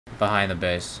behind the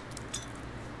base.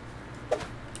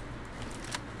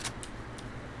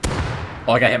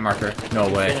 Oh, I got hit marker. No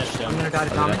way. I'm gonna die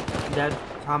to Tommy. I'm dead.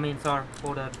 Tommy and Sar,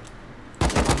 full dead.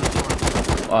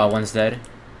 One's dead.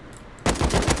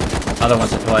 Other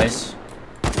one's hit twice.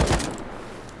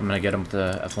 I'm gonna get him with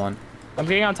the F1. I'm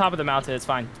getting on top of the mountain. It's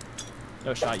fine.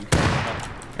 No shot. You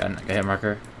can't. Got hit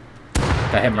marker.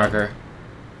 Got hit marker.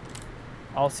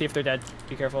 I'll see if they're dead.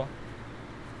 Be careful.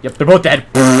 Yep, they're both dead.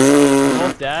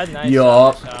 Both dead. Nice.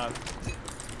 Yup. Nice job.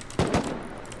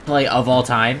 Play of all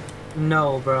time.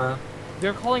 No, bruh.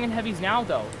 They're calling in heavies now,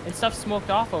 though, and stuff smoked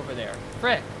off over there.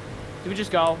 Frick. Do we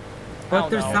just go? But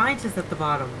there's scientists at the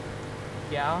bottom.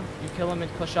 Yeah, you kill them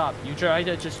and push up. You try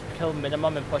to just kill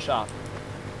minimum and push up.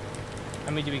 I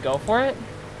mean, do we go for it?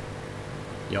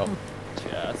 Yup.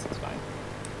 Yes, it's fine.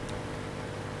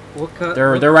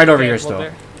 They're right over here still.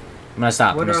 I'm gonna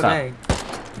stop. What I'm gonna are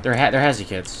stop. They're Hezzy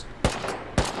kids.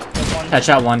 One.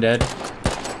 Headshot, one dead.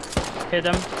 Hit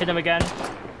him. Hit him again.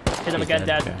 Hit him again.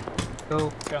 Dead. they?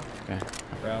 Go. Go. Okay.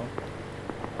 Bro.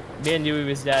 Me and knew he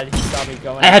was dead. He saw me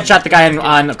going. I headshot the guy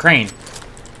on the crane.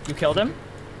 You killed him?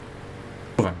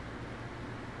 Move him.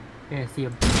 Yeah, I see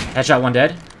him. Headshot, one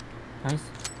dead. Nice.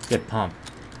 Good pump.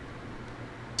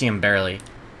 See him barely.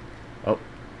 Oh.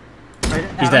 Right,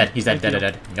 He's dead. He's dead.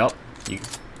 Dead. Yup.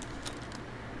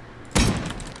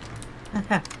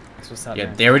 What's up, Yeah,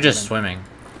 man? they were just swimming.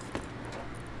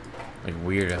 Like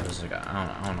weirdos. Like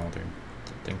I don't know what they're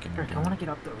thinking. I want to get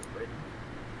up there.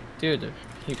 Dude,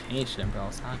 he panced him, bro.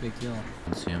 It's not a big deal.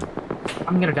 Let's see him.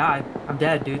 I'm gonna die. I'm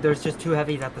dead, dude. There's just 2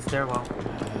 heavies at the stairwell.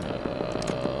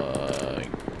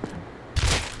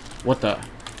 What the?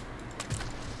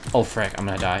 Oh frick! I'm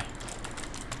gonna die.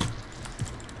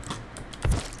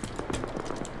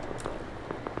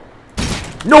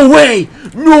 No way!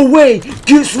 No way!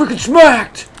 Get freaking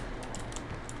smacked!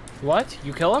 What?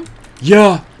 You kill him?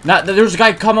 Yeah. Not there's a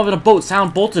guy come up in a boat.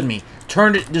 Sound bolted me.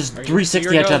 Turned it. Just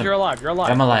 360 you're, headshot. you're alive. You're alive.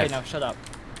 I'm alive. Okay, now shut up.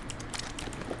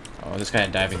 Oh, this guy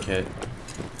had diving kit.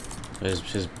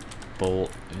 His bolt.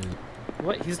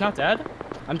 What? He's not dead?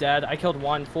 I'm dead. I killed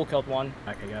one. Full killed one.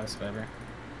 I guess. Whatever.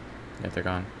 Yeah, they're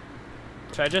gone.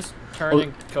 Should I just turn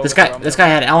and go? This guy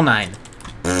had L9.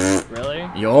 Really?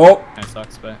 Yo. That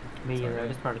sucks, but. Me either. I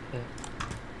just part of it.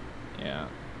 Yeah.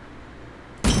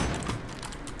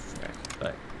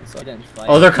 But so I didn't fight.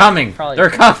 Oh, they're coming. Probably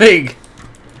they're coming.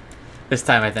 This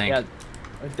time, I think.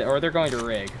 Yeah. Or they're going to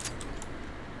rig.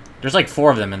 There's like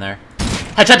 4 of them in there.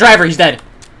 Headshot driver. He's dead.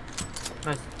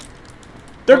 Nice.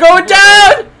 They're going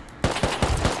down.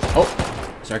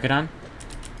 Oh, circuit on.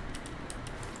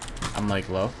 I'm like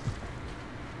low.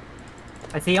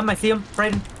 I see him. I see him.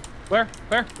 Brayden. Where?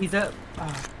 Where? He's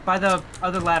by the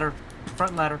other ladder.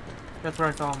 Front ladder. That's where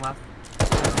I saw him last.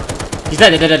 He's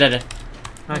dead. Dead.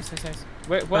 Nice.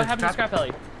 Wait, what happened to Scrap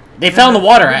Ellie? They fell in the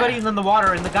water. Everybody's in the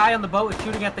water, and the guy on the boat is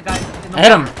shooting at the guy in the I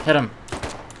hit water. him. Hit him.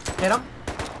 Hit him.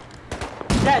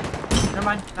 He's dead. Never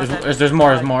mind. Not dead. There's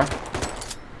more. There's more.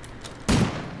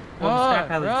 Well,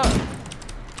 Scrap Ellie.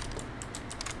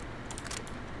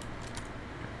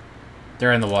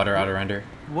 They're in the water. Outer render.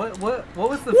 What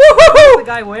was the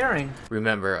guy wearing?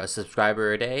 Remember, a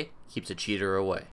subscriber a day keeps a cheater away.